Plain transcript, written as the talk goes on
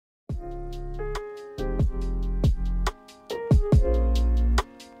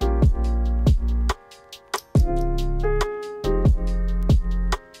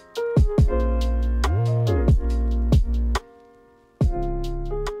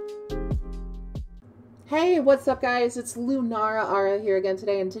Hey, what's up guys? It's Lunara ara here again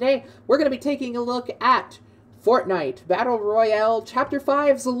today, and today we're going to be taking a look at Fortnite Battle Royale Chapter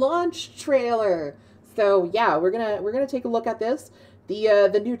 5's launch trailer. So yeah, we're gonna take a look at this.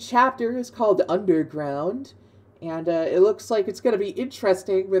 The new chapter is called Underground, and it looks like it's gonna be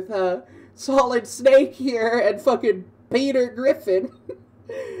interesting with Solid Snake here and fucking Peter Griffin.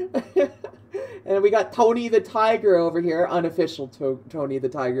 And we got Tony the Tiger over here, unofficial Tony the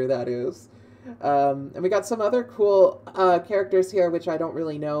Tiger, that is. And we got some other cool characters here, which I don't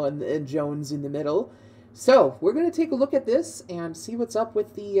really know, and Jones in the middle. So, we're going to take a look at this and see what's up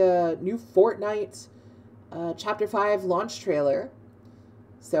with the new Fortnite Chapter 5 launch trailer.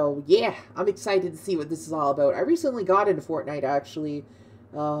 So, yeah, I'm excited to see what this is all about. I recently got into Fortnite, actually.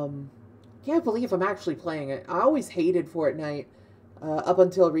 Can't believe I'm actually playing it. I always hated Fortnite up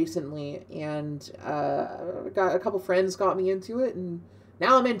until recently, and got a couple friends got me into it, and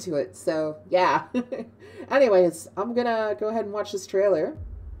now I'm into it, so yeah. Anyways, I'm gonna go ahead and watch this trailer.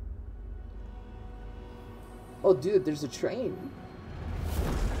 Oh, dude, there's a train.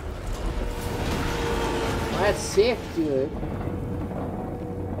 That's sick, dude.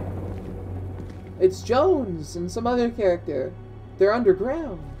 It's Jones and some other character. They're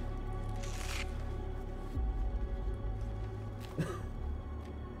underground.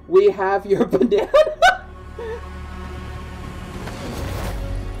 We have your banana.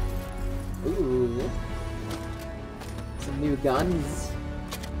 Ooh. Some new guns.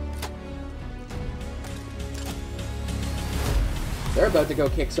 They're about to go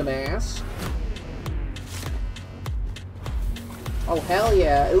kick some ass. Oh, hell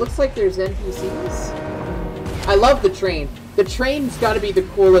yeah. It looks like there's NPCs. I love the train. The train's gotta be the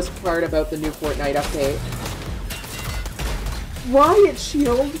coolest part about the new Fortnite update. Riot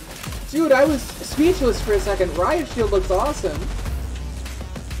Shield? Dude, I was speechless for a second. Riot Shield looks awesome.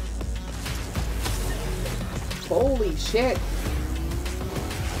 Holy shit.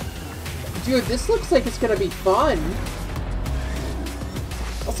 Dude, this looks like it's gonna be fun.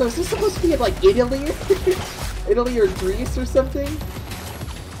 Also, is this supposed to be in, like, Italy? Italy or Greece or something?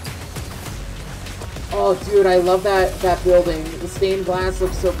 Oh, dude, I love that building. The stained glass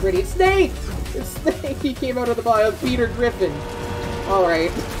looks so pretty. It's Snake! It's Snake! He came out of the bottom. Peter Griffin.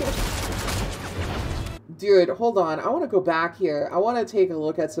 Alright. Dude, hold on. I want to go back here. I want to take a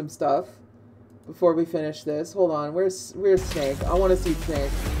look at some stuff before we finish this. Hold on. Where's Snake? I want to see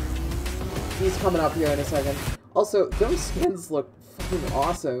Snake. He's coming up here in a second. Also, those skins look fucking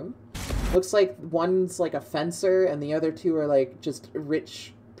awesome. Looks like one's like a fencer and the other two are like just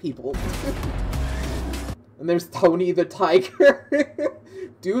rich people. And there's Tony the Tiger.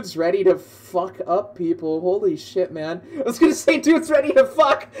 Dude's ready to fuck up people. Holy shit, man. I was gonna say dude's ready to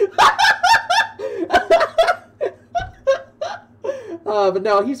fuck. But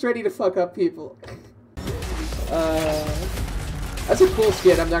no, he's ready to fuck up people. That's a cool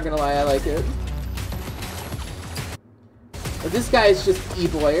skin, I'm not gonna lie, I like it. But this guy is just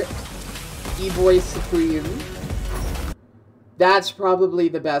E-Boy. E-Boy Supreme. That's probably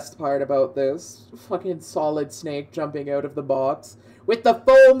the best part about this. Fucking Solid Snake jumping out of the box. With the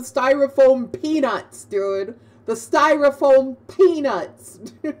styrofoam peanuts, dude. The styrofoam peanuts.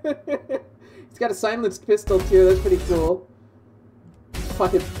 He's got a silenced pistol, too. That's pretty cool.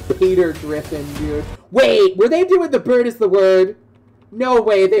 Fucking Peter Griffin, dude. Wait, were they doing the bird is the word? No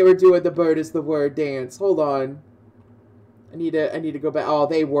way they were doing the bird is the word dance. Hold on. I need to go back. Oh,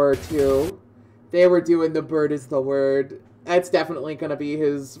 they were, too. They were doing the bird is the word. That's definitely gonna be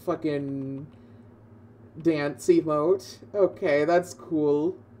his fucking dance emote. Okay, that's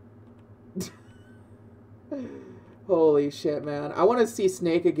cool. Holy shit, man. I want to see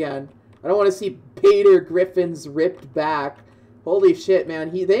Snake again. I don't want to see Peter Griffin's ripped back. Holy shit,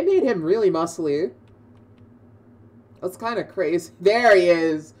 man. They made him really muscly. That's kind of crazy. There he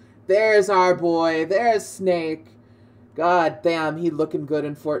is. There's our boy. There's Snake. God damn, he looking good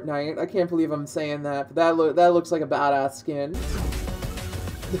in Fortnite. I can't believe I'm saying that, but that looks like a badass skin.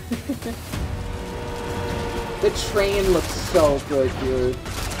 The train looks so good, dude.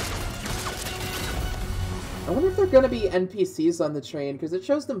 I wonder if they're gonna be NPCs on the train, because it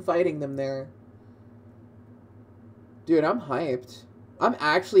shows them fighting them there. Dude, I'm hyped. I'm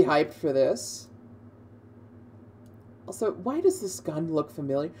actually hyped for this. Also, why does this gun look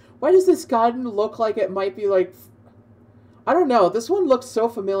familiar? Why does this gun look like it might be like... I don't know. This one looks so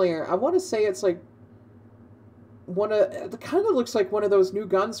familiar. I want to say it's like it kind of looks like one of those new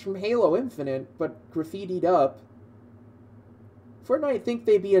guns from Halo Infinite, but graffitied up. Fortnite think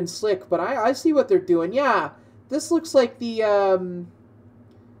they being slick, but I see what they're doing. Yeah, this looks like the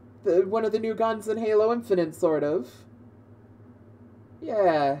one of the new guns in Halo Infinite, sort of.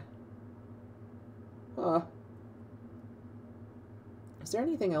 Yeah. Huh. Is there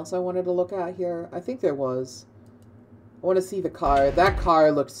anything else I wanted to look at here? I think there was. I want to see the car. That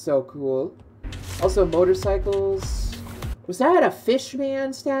car looks so cool. Also, motorcycles. Was that a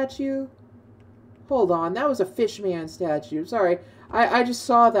Fishman statue? Hold on, that was a Fishman statue. Sorry, I just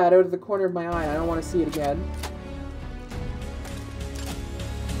saw that out of the corner of my eye. I don't want to see it again.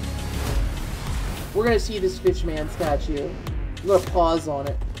 We're gonna see this Fishman statue. I'm gonna pause on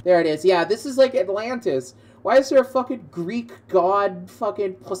it. There it is. Yeah, this is like Atlantis. Why is there a fucking Greek god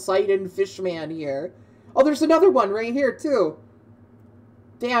fucking Poseidon Fishman here? Oh, there's another one right here too.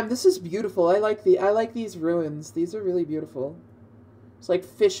 Damn, this is beautiful. I like these ruins. These are really beautiful. It's like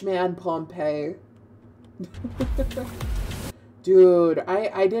Fishman Pompeii. Dude,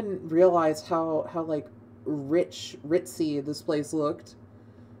 I didn't realize how like ritzy this place looked.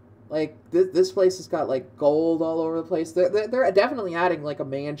 Like this place has got like gold all over the place. They're definitely adding like a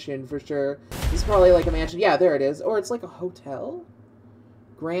mansion for sure. This is probably like a mansion. Yeah, there it is. Or it's like a hotel.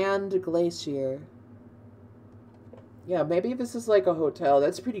 Grand Glacier. Yeah, maybe this is like a hotel.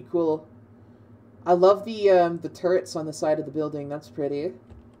 That's pretty cool. I love the turrets on the side of the building. That's pretty.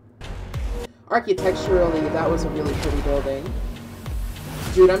 Architecturally, that was a really pretty building.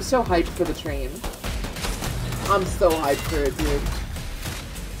 Dude, I'm so hyped for the train. I'm so hyped for it, dude.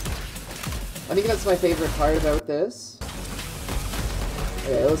 I think that's my favorite part about this.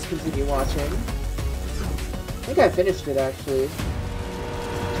 Okay, let's continue watching. I think I finished it, actually.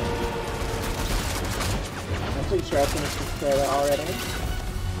 I'm pretty sure I finished this trailer already.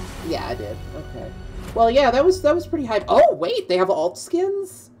 Yeah, I did. Okay. Well, yeah, that was pretty hype. Oh, wait, they have alt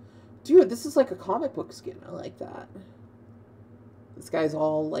skins? Dude, this is like a comic book skin. I like that. This guy's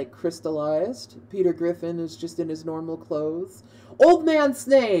all, like, crystallized. Peter Griffin is just in his normal clothes. Old Man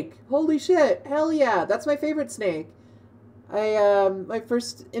Snake! Holy shit! Hell yeah! That's my favorite Snake. My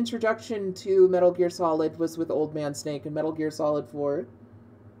first introduction to Metal Gear Solid was with Old Man Snake in Metal Gear Solid 4.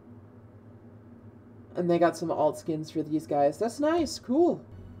 And they got some alt skins for these guys. That's nice. Cool.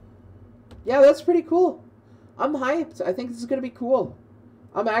 Yeah, that's pretty cool. I'm hyped. I think this is gonna be cool.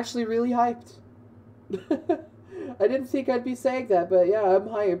 I'm actually really hyped. I didn't think I'd be saying that, but yeah, I'm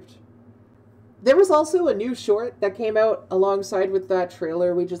hyped. There was also a new short that came out alongside with that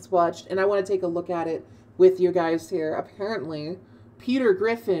trailer we just watched, and I want to take a look at it with you guys here. Apparently, Peter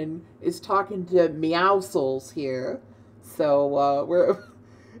Griffin is talking to Meowscles here. So, we're...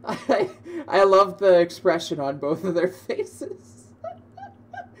 I love the expression on both of their faces.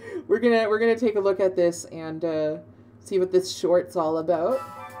 We're gonna take a look at this and see what this short's all about.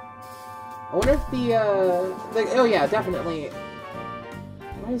 I wonder if the oh yeah, definitely.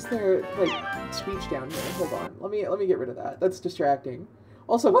 Why is there like speech down here? Hold on, let me get rid of that. That's distracting.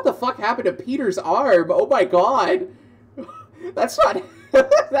 Also, what the fuck happened to Peter's arm? Oh my god, that's not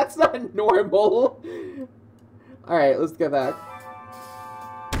that's not normal. All right, let's go back.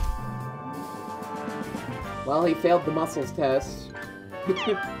 Well, he failed the muscles test.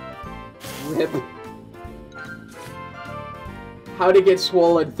 Rip. How to get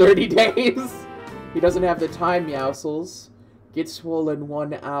swollen 30 days. He doesn't have the time, Meowscles. Get swollen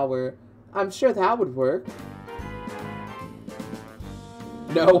 1 hour. I'm sure that would work.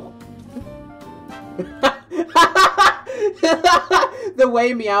 No. The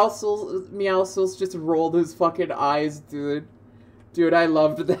way Meowscles just rolled his fucking eyes, dude. Dude, I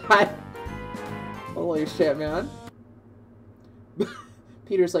loved that. Holy shit, man.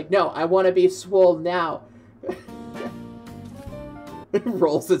 Peter's like, no, I want to be swole now.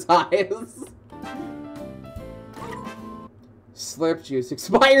 Rolls his eyes. Slurp juice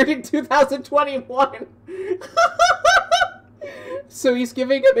expired in 2021. So he's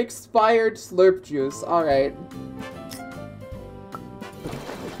giving him expired slurp juice. Alright.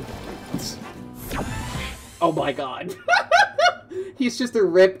 Oh my god. He's just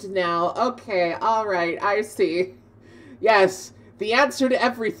ripped now. Okay, alright, I see. Yes, the answer to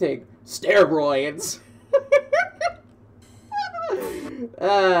everything. Steroids.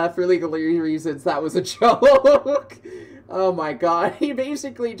 For legal reasons, that was a joke. Oh my god, he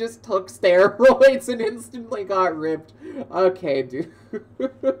basically just took steroids and instantly got ripped. Okay, dude.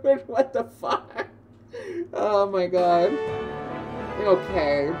 What the fuck? Oh my god.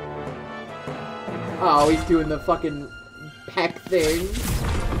 Okay. Oh, he's doing the fucking peck thing.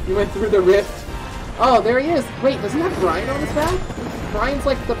 He went through the rift. Oh, there he is. Wait, does he have Brian on his back? Brian's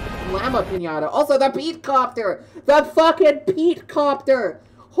like the llama pinata. Also, the Pete Copter! The fucking Pete Copter!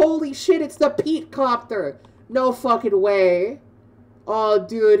 Holy shit, it's the Pete Copter! No fucking way. Oh,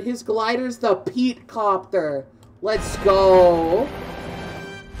 dude, his glider's the Pete Copter. Let's go.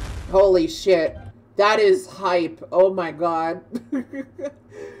 Holy shit. That is hype. Oh my god.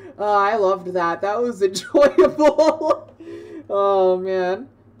 Oh, I loved that. That was enjoyable. Oh, man.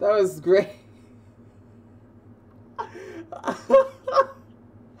 That was great.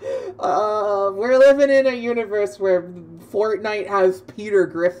 We're living in a universe where Fortnite has Peter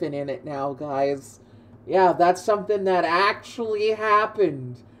Griffin in it now, guys. Yeah, that's something that actually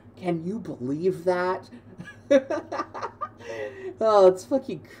happened. Can you believe that? Oh, it's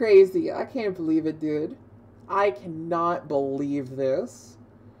fucking crazy. I can't believe it, dude. I cannot believe this.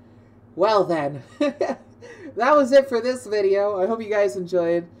 Well then, that was it for this video. I hope you guys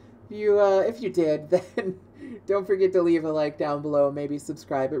enjoyed. If you did, then don't forget to leave a like down below and maybe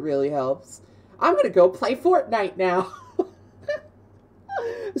subscribe. It really helps. I'm gonna go play Fortnite now.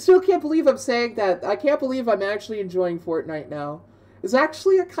 I still can't believe I'm saying that. I can't believe I'm actually enjoying Fortnite now. It's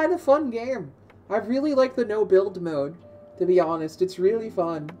actually a kind of fun game. I really like the no build mode, to be honest. It's really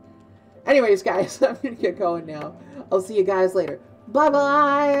fun. Anyways, guys, I'm gonna get going now. I'll see you guys later.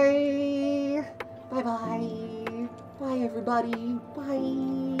 Bye-bye! Bye-bye! Bye, everybody!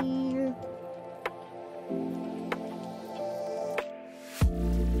 Bye!